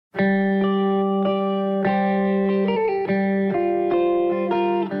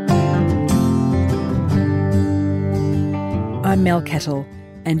I'm Mel Kettle,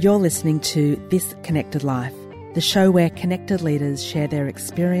 and you're listening to This Connected Life, the show where connected leaders share their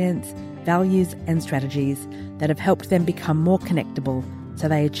experience, values and strategies that have helped them become more connectable so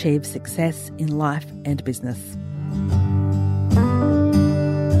they achieve success in life and business.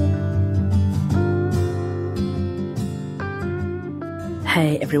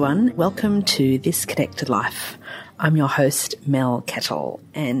 Hey everyone, welcome to This Connected Life. I'm your host, Mel Kettle,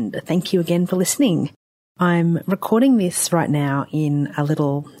 and thank you again for listening. I'm recording this right now in a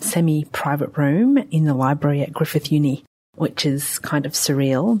little semi-private room in the library at Griffith Uni, which is kind of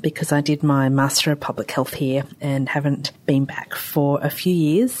surreal because I did my Master of Public Health here and haven't been back for a few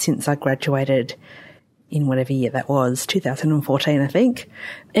years since I graduated in whatever year that was, 2014, I think.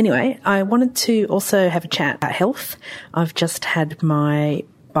 Anyway, I wanted to also have a chat about health. I've just had my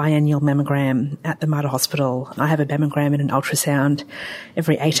biannual mammogram at the Mater Hospital. I have a mammogram and an ultrasound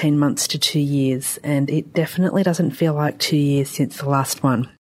every 18 months to 2 years, and it definitely doesn't feel like 2 years since the last one.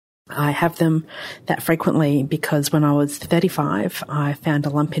 I have them that frequently because when I was 35, I found a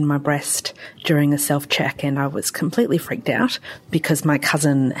lump in my breast during a self-check and I was completely freaked out because my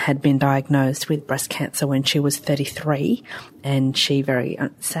cousin had been diagnosed with breast cancer when she was 33 and she very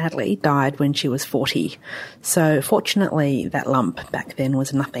sadly died when she was 40. So fortunately, that lump back then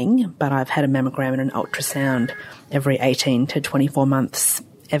was nothing, but I've had a mammogram and an ultrasound every 18 to 24 months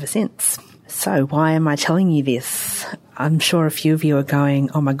ever since. So why am I telling you this? I'm sure a few of you are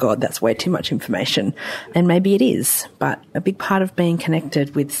going, oh my God, that's way too much information. And maybe it is, but a big part of being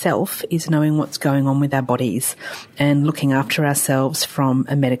connected with self is knowing what's going on with our bodies and looking after ourselves from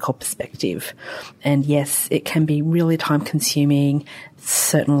a medical perspective. And yes, it can be really time consuming.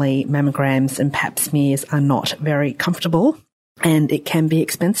 Certainly mammograms and pap smears are not very comfortable. And it can be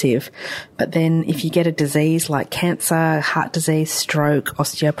expensive. But then if you get a disease like cancer, heart disease, stroke,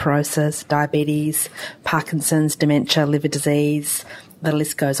 osteoporosis, diabetes, Parkinson's, dementia, liver disease, the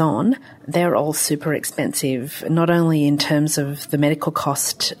list goes on, they're all super expensive, not only in terms of the medical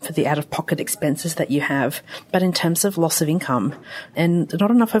cost for the out-of-pocket expenses that you have, but in terms of loss of income. And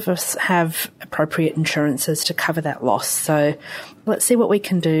not enough of us have appropriate insurances to cover that loss. So let's see what we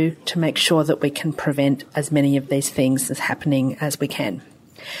can do to make sure that we can prevent as many of these things as happening as we can.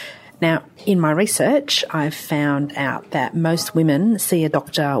 Now, in my research, I've found out that most women see a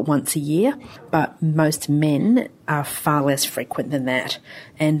doctor once a year, but most men are far less frequent than that.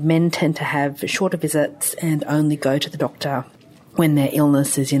 And men tend to have shorter visits and only go to the doctor when their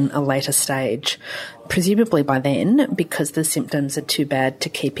illness is in a later stage, presumably by then because the symptoms are too bad to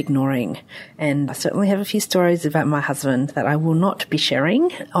keep ignoring. And I certainly have a few stories about my husband that I will not be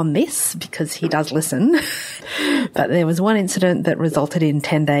sharing on this because he does listen. But there was one incident that resulted in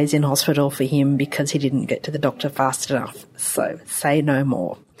 10 days in hospital for him because he didn't get to the doctor fast enough. So say no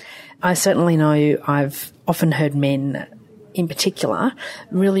more. I certainly know I've often heard men in particular,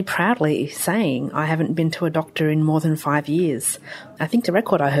 really proudly saying, I haven't been to a doctor in more than 5 years. I think the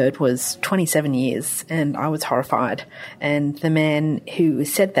record I heard was 27 years, and I was horrified. And the man who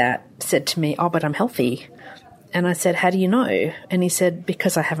said that said to me, oh, but I'm healthy. And I said, how do you know? And he said,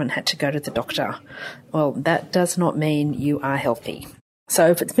 because I haven't had to go to the doctor. Well, that does not mean you are healthy. So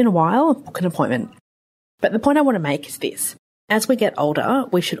if it's been a while, book an appointment. But the point I want to make is this. As we get older,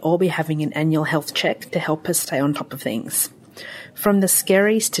 we should all be having an annual health check to help us stay on top of things. From the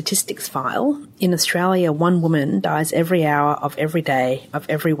scary statistics file, in Australia, one woman dies every hour of every day, of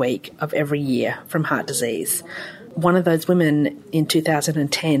every week, of every year from heart disease. One of those women in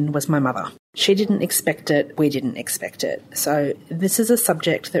 2010 was my mother. She didn't expect it, we didn't expect it. So this is a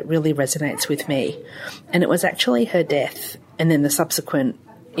subject that really resonates with me. And it was actually her death, and then the subsequent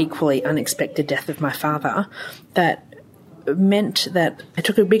equally unexpected death of my father, that meant that I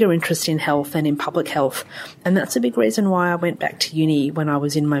took a bigger interest in health and in public health. And that's a big reason why I went back to uni when I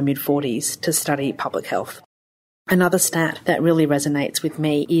was in my mid-40s to study public health. Another stat that really resonates with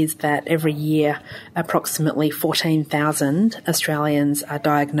me is that every year approximately 14,000 Australians are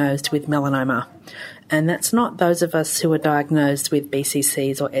diagnosed with melanoma. And that's not those of us who are diagnosed with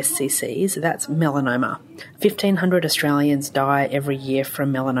BCCs or SCCs, that's melanoma. 1,500 Australians die every year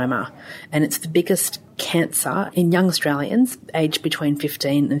from melanoma, and it's the biggest cancer in young Australians aged between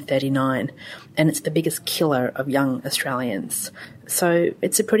 15 and 39, and it's the biggest killer of young Australians. So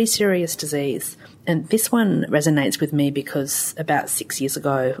it's a pretty serious disease. And this one resonates with me because about 6 years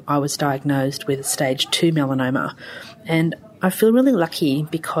ago, I was diagnosed with stage 2 melanoma. And I feel really lucky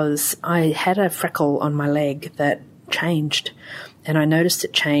because I had a freckle on my leg that changed. And I noticed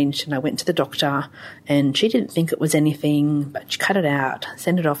it changed and I went to the doctor and she didn't think it was anything, but she cut it out,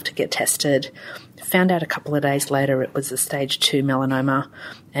 sent it off to get tested, found out a couple of days later it was a stage 2 melanoma,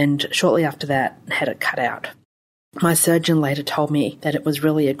 and shortly after that had it cut out. My surgeon later told me that it was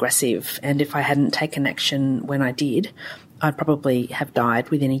really aggressive, and if I hadn't taken action when I did, I'd probably have died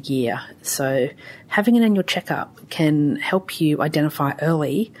within a year. So having an annual checkup can help you identify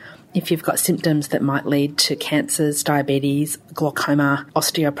early if you've got symptoms that might lead to cancers, diabetes, glaucoma,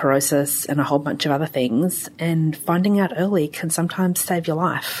 osteoporosis, and a whole bunch of other things, and finding out early can sometimes save your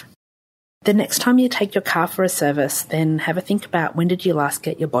life. The next time you take your car for a service, then have a think about when did you last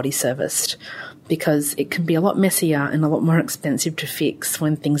get your body serviced, because it can be a lot messier and a lot more expensive to fix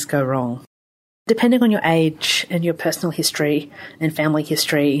when things go wrong. Depending on your age and your personal history and family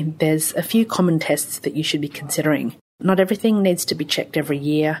history, there's a few common tests that you should be considering. Not everything needs to be checked every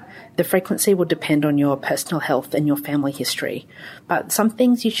year. The frequency will depend on your personal health and your family history. But some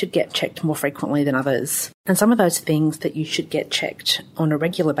things you should get checked more frequently than others. And some of those things that you should get checked on a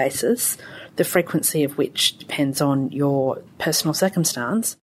regular basis, the frequency of which depends on your personal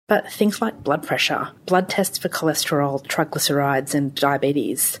circumstance. But things like blood pressure, blood tests for cholesterol, triglycerides and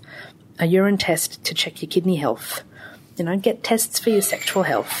diabetes, a urine test to check your kidney health. Get tests for your sexual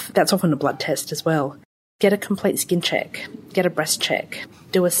health. That's often a blood test as well. Get a complete skin check, get a breast check,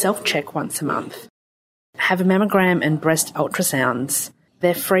 do a self-check once a month. Have a mammogram and breast ultrasounds.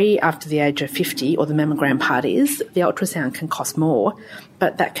 They're free after the age of 50, or the mammogram part is. The ultrasound can cost more,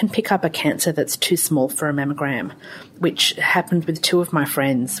 but that can pick up a cancer that's too small for a mammogram, which happened with two of my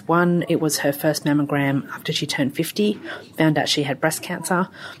friends. One, it was her first mammogram after she turned 50, found out she had breast cancer.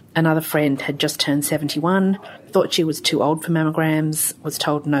 Another friend had just turned 71, thought she was too old for mammograms, was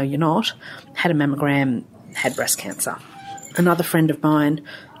told, no, you're not, had a mammogram, had breast cancer. Another friend of mine,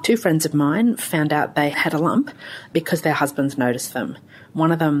 two friends of mine, found out they had a lump because their husbands noticed them.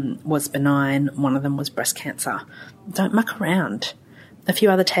 One of them was benign, one of them was breast cancer. Don't muck around. A few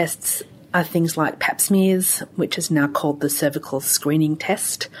other tests are things like pap smears, which is now called the cervical screening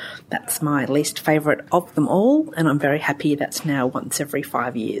test. That's my least favourite of them all, and I'm very happy that's now once every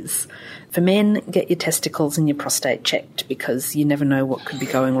 5 years. For men, get your testicles and your prostate checked because you never know what could be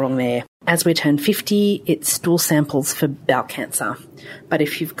going wrong there. As we turn 50, it's stool samples for bowel cancer. But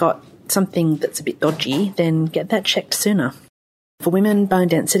if you've got something that's a bit dodgy, then get that checked sooner. For women, bone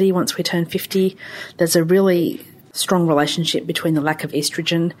density, once we turn 50, there's a really strong relationship between the lack of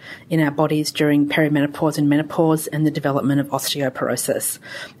estrogen in our bodies during perimenopause and menopause and the development of osteoporosis.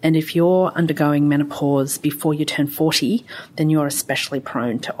 And if you're undergoing menopause before you turn 40, then you're especially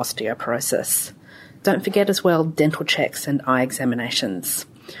prone to osteoporosis. Don't forget as well dental checks and eye examinations.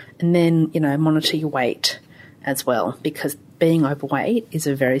 And then, monitor your weight as well, because being overweight is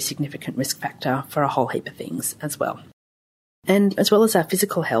a very significant risk factor for a whole heap of things as well. And as well as our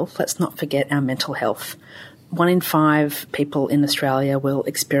physical health, let's not forget our mental health. 1 in 5 people in Australia will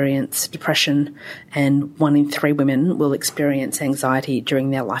experience depression, and 1 in 3 women will experience anxiety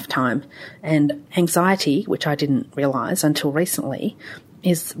during their lifetime. And anxiety, which I didn't realise until recently,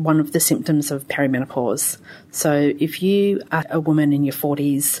 is one of the symptoms of perimenopause. So if you are a woman in your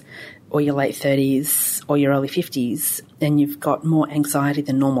 40s or your late 30s or your early 50s and you've got more anxiety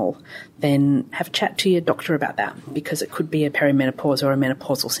than normal, then have a chat to your doctor about that, because it could be a perimenopause or a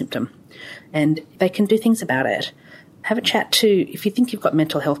menopausal symptom. And they can do things about it. Have a chat to, if you think you've got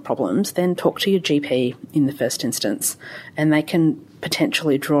mental health problems, then talk to your GP in the first instance, and they can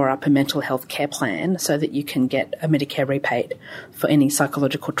potentially draw up a mental health care plan so that you can get a Medicare rebate for any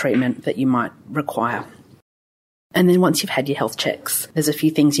psychological treatment that you might require. And then once you've had your health checks, there's a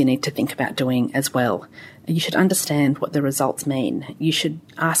few things you need to think about doing as well. You should understand what the results mean. You should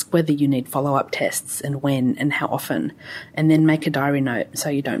ask whether you need follow-up tests and when and how often, and then make a diary note so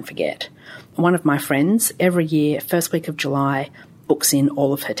you don't forget. One of my friends, every year, first week of July, books in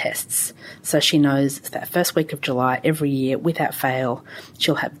all of her tests. So she knows that first week of July every year, without fail,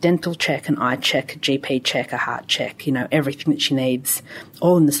 she'll have dental check, an eye check, a GP check, a heart check, everything that she needs,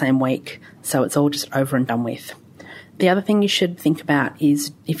 all in the same week. So it's all just over and done with. The other thing you should think about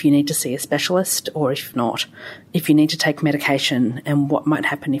is if you need to see a specialist, or if not, if you need to take medication and what might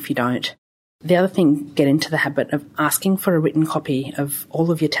happen if you don't. The other thing, get into the habit of asking for a written copy of all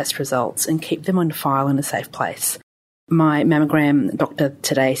of your test results and keep them on file in a safe place. My mammogram doctor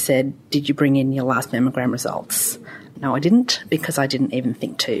today said, "Did you bring in your last mammogram results?" No, I didn't, because I didn't even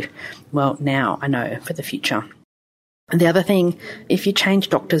think to. Well, now I know for the future. And the other thing, if you change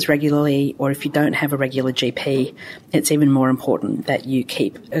doctors regularly or if you don't have a regular GP, it's even more important that you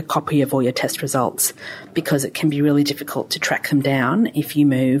keep a copy of all your test results, because it can be really difficult to track them down if you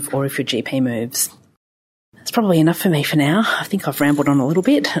move or if your GP moves. That's probably enough for me for now. I think I've rambled on a little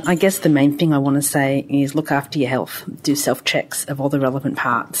bit. I guess the main thing I want to say is look after your health, do self-checks of all the relevant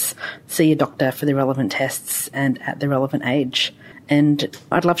parts, see your doctor for the relevant tests and at the relevant age, And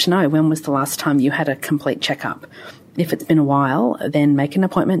I'd love to know, when was the last time you had a complete checkup? If it's been a while, then make an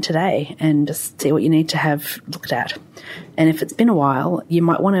appointment today and just see what you need to have looked at. And if it's been a while, you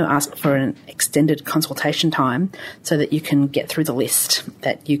might want to ask for an extended consultation time so that you can get through the list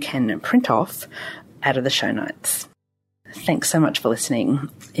that you can print off out of the show notes. Thanks so much for listening.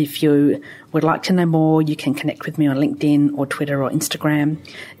 If you would like to know more, you can connect with me on LinkedIn or Twitter or Instagram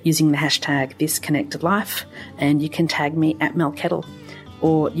using the hashtag ThisConnectedLife, and you can tag me at Mel Kettle,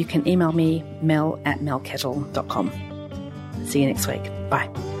 or you can email me mel@melkettle.com. See you next week. Bye.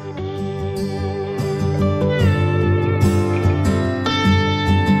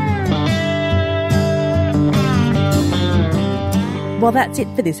 Well, that's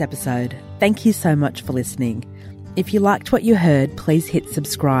it for this episode. Thank you so much for listening. If you liked what you heard, please hit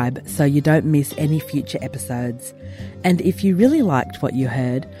subscribe so you don't miss any future episodes. And if you really liked what you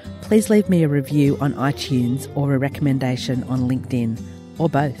heard, please leave me a review on iTunes or a recommendation on LinkedIn, or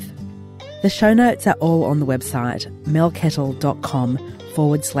both. The show notes are all on the website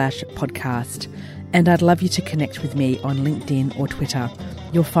melkettle.com/podcast, and I'd love you to connect with me on LinkedIn or Twitter.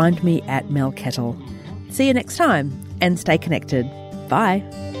 You'll find me at Mel Kettle. See you next time, and stay connected. Bye.